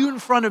got you in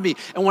front of me.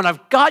 And when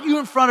I've got you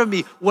in front of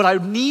me, what I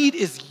need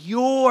is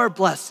your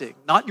blessing,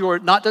 not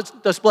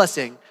just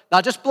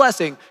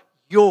blessing,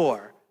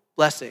 your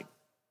blessing.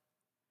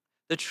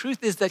 The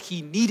truth is that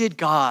he needed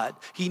God.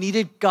 He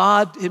needed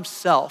God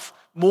himself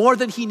more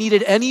than he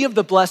needed any of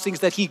the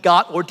blessings that he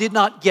got or did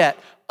not get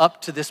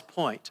up to this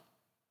point.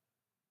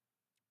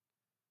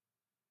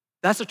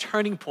 That's a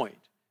turning point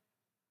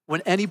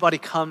when anybody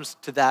comes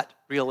to that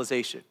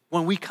realization.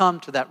 When we come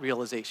to that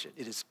realization,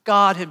 it is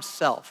God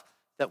himself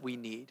that we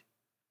need.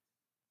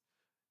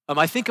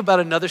 I think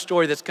about another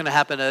story that's going to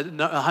happen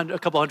a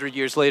couple hundred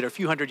years later, a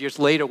few hundred years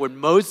later, when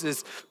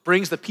Moses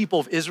brings the people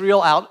of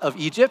Israel out of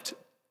Egypt.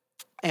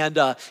 And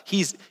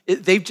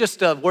they've just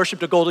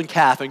worshipped a golden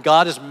calf, and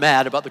God is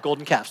mad about the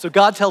golden calf. So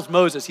God tells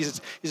Moses, he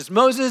says,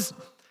 Moses,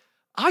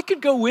 I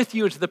could go with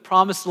you into the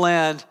promised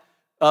land,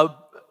 but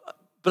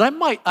I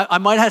might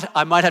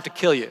have to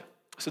kill you.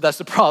 So that's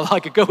the problem. I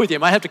could go with you. I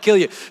might have to kill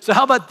you. So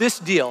how about this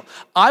deal?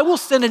 I will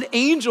send an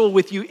angel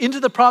with you into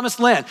the promised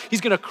land.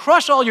 He's going to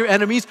crush all your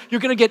enemies. You're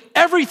going to get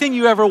everything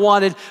you ever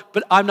wanted,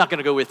 but I'm not going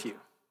to go with you.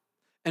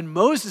 And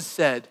Moses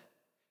said,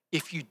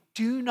 if you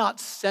do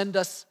not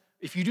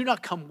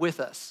come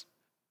with us,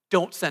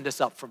 don't send us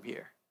up from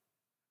here,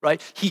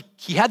 right?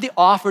 He had the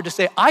offer to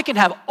say, I can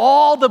have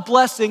all the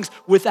blessings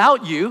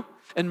without you.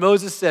 And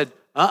Moses said,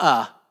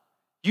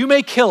 you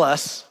may kill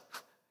us,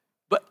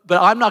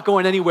 but I'm not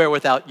going anywhere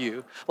without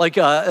you. Like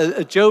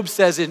Job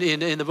says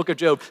in the book of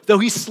Job, though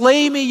he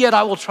slay me, yet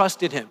I will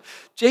trust in him.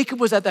 Jacob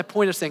was at that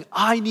point of saying,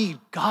 I need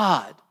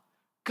God,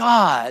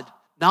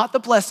 not the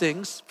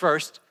blessings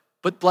first,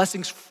 but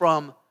blessings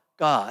from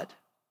God.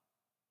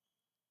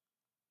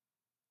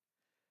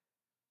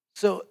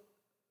 So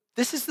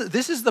this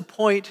is the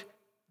point.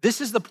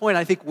 This is the point,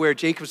 I think, where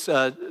Jacob's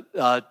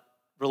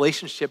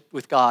relationship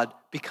with God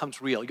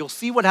becomes real. You'll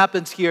see what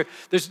happens here.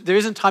 There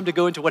isn't time to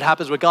go into what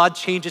happens when God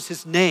changes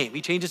his name.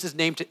 He changes his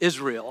name to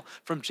Israel,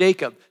 from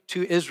Jacob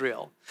to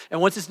Israel. And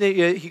once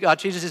God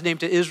changes his name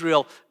to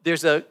Israel,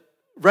 there's a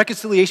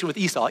reconciliation with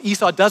Esau.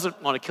 Esau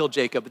doesn't want to kill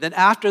Jacob. But then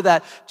after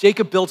that,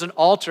 Jacob builds an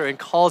altar and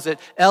calls it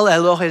El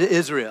Elohe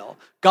Israel,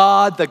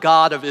 God, the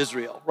God of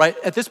Israel, right?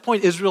 At this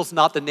point, Israel's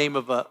not the name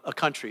of a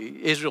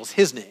country. Israel's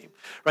his name,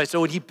 right?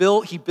 So when he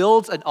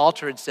builds an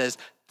altar and says,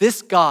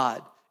 this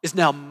God is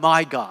now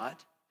my God,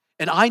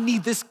 and I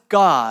need this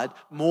God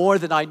more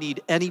than I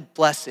need any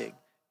blessing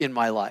in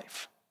my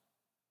life.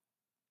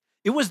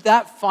 It was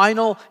that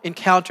final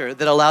encounter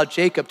that allowed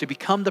Jacob to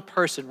become the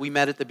person we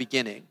met at the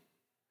beginning.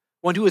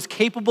 One who is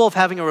capable of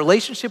having a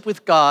relationship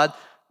with God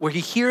where he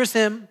hears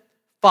him,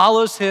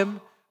 follows him,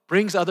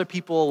 brings other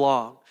people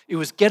along. It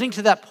was getting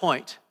to that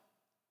point.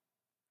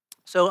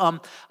 So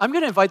I'm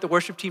going to invite the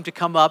worship team to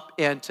come up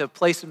and to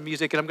play some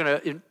music, and I'm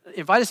going to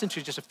invite us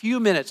into just a few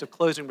minutes of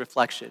closing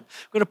reflection.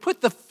 I'm going to put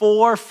the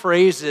 4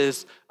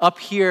 phrases up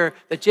here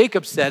that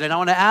Jacob said, and I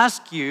want to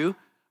ask you,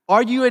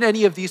 are you in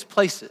any of these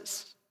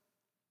places?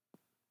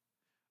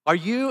 Are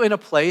you in a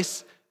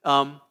place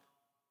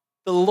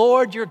the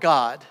Lord your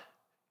God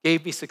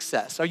gave me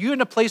success. Are you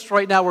in a place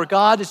right now where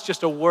God is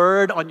just a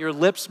word on your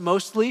lips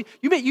mostly?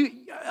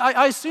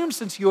 I assume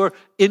since you're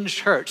in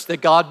church that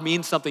God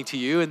means something to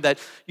you and that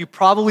you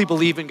probably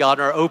believe in God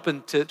and are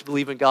open to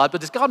believe in God,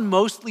 but does God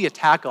mostly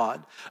attack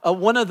on?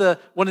 One of the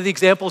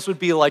examples would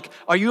be like,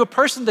 are you a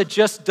person that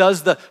just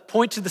does the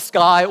point to the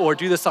sky or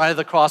do the sign of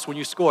the cross when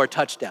you score a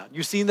touchdown?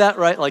 You've seen that,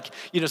 right? Like,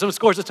 someone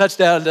scores a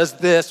touchdown and does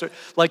this, or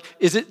like,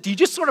 do you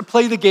just sort of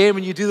play the game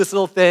and you do this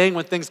little thing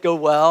when things go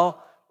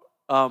well?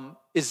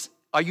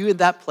 Are you in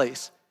that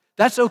place?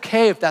 That's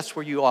okay if that's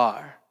where you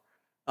are.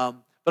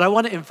 But I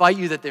want to invite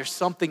you that there's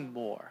something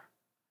more.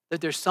 That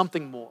there's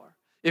something more.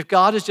 If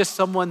God is just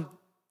someone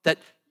that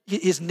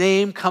his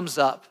name comes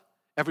up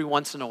every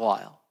once in a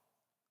while,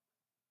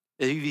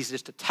 that he's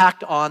just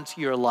tacked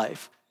onto your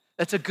life,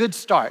 that's a good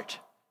start,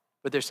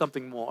 but there's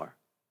something more.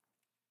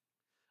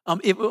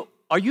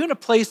 Are you in a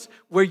place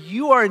where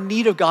you are in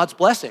need of God's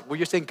blessing, where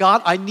you're saying,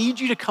 God, I need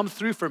you to come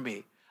through for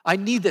me. I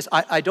need this.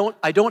 I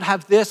don't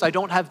have this. I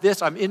don't have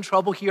this. I'm in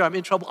trouble here. I'm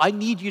in trouble. I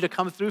need you to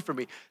come through for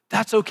me.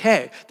 That's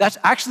okay. That's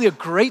actually a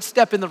great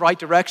step in the right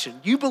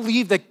direction. You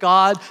believe that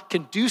God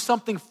can do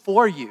something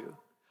for you.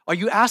 Are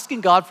you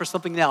asking God for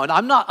something now? And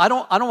I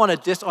don't want to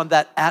diss on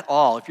that at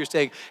all. If you're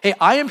saying, hey,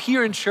 I am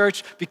here in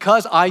church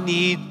because I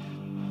need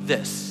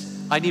this.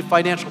 I need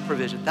financial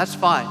provision. That's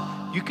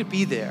fine. You could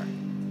be there.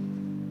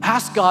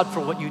 Ask God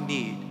for what you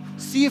need.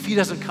 See if he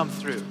doesn't come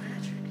through.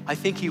 I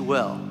think he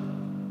will.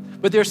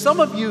 But there's some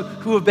of you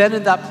who have been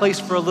in that place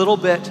for a little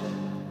bit,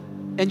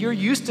 and you're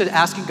used to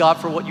asking God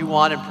for what you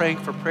want and praying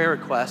for prayer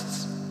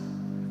requests,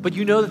 but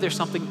you know that there's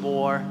something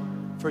more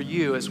for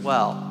you as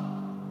well.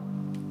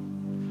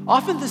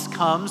 Often this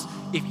comes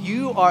if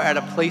you are at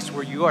a place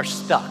where you are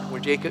stuck,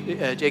 where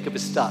Jacob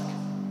is stuck,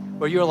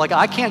 where you're like,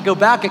 I can't go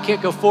back, I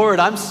can't go forward,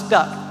 I'm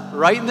stuck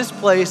right in this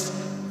place.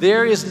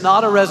 There is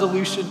not a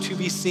resolution to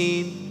be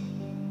seen.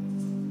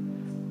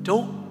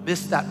 Don't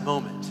miss that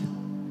moment.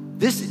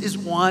 This is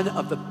one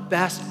of the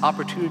best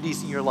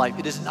opportunities in your life.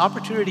 It is an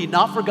opportunity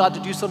not for God to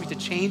do something to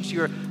change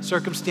your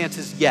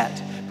circumstances yet,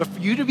 but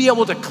for you to be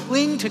able to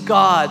cling to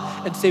God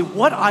and say,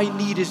 what I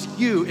need is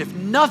you. If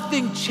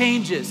nothing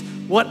changes,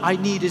 what I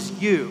need is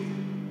you.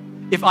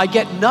 If I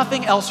get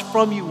nothing else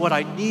from you, what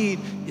I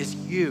need is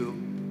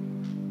you.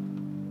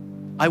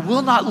 I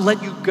will not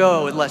let you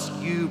go unless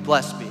you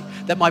bless me.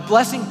 That my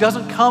blessing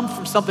doesn't come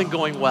from something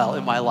going well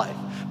in my life.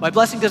 My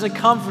blessing doesn't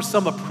come from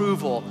some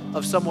approval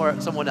of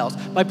someone else.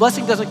 My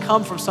blessing doesn't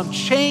come from some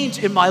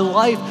change in my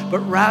life, but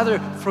rather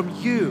from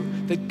you,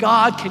 that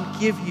God can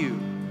give you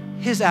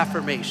his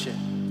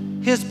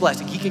affirmation, his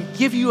blessing. He can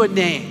give you a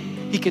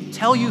name. He can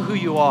tell you who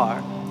you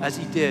are, as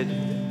he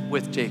did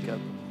with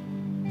Jacob.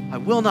 I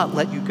will not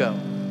let you go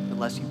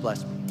unless you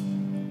bless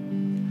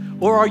me.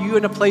 Or are you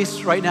in a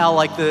place right now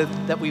like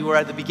that we were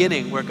at the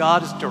beginning, where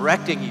God is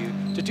directing you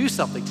to do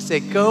something, to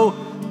say, go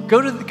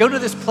to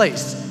this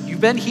place.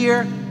 You've been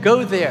here,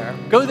 go there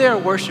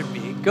and worship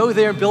me. Go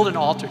there and build an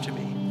altar to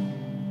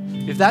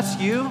me. If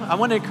that's you, I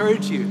want to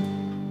encourage you,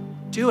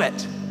 do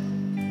it.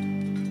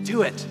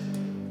 Do it.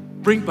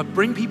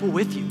 Bring people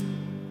with you.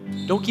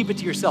 Don't keep it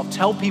to yourself.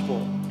 Tell people,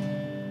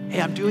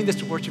 hey, I'm doing this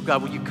to worship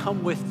God. Will you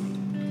come with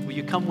me? Will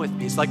you come with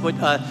me? It's like what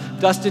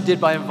Dustin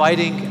did by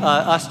inviting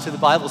us to the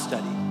Bible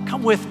study.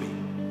 Come with me.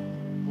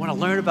 I want to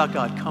learn about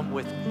God. Come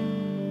with me.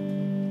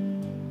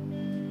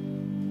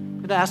 I'm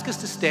going to ask us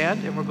to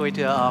stand, and we're going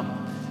to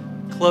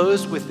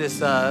close with this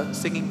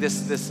singing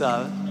this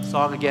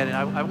song again. And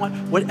I want,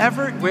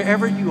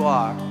 wherever you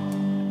are,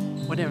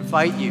 I want to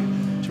invite you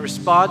to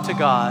respond to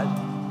God,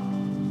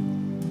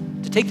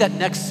 to take that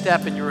next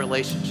step in your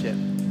relationship,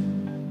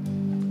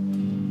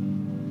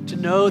 to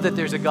know that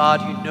there's a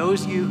God who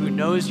knows you, who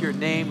knows your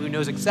name, who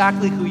knows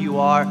exactly who you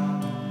are,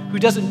 who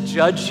doesn't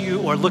judge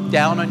you or look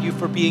down on you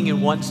for being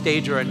in one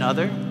stage or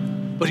another,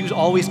 but who's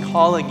always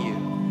calling you,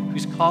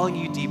 who's calling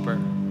you deeper,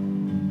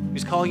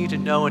 who's calling you to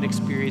know and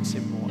experience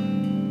him more.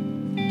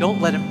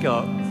 Don't let him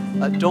go.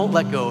 Don't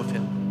let go of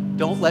him.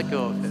 Don't let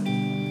go of him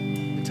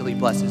until he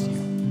blesses you.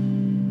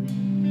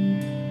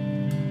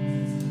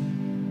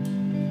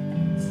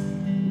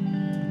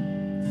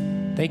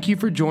 Thank you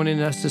for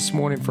joining us this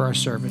morning for our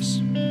service.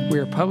 We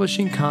are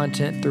publishing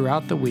content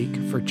throughout the week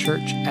for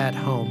Church at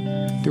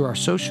Home through our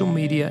social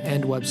media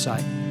and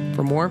website.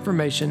 For more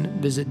information,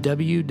 visit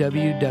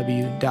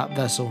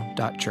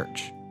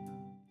www.vessel.church.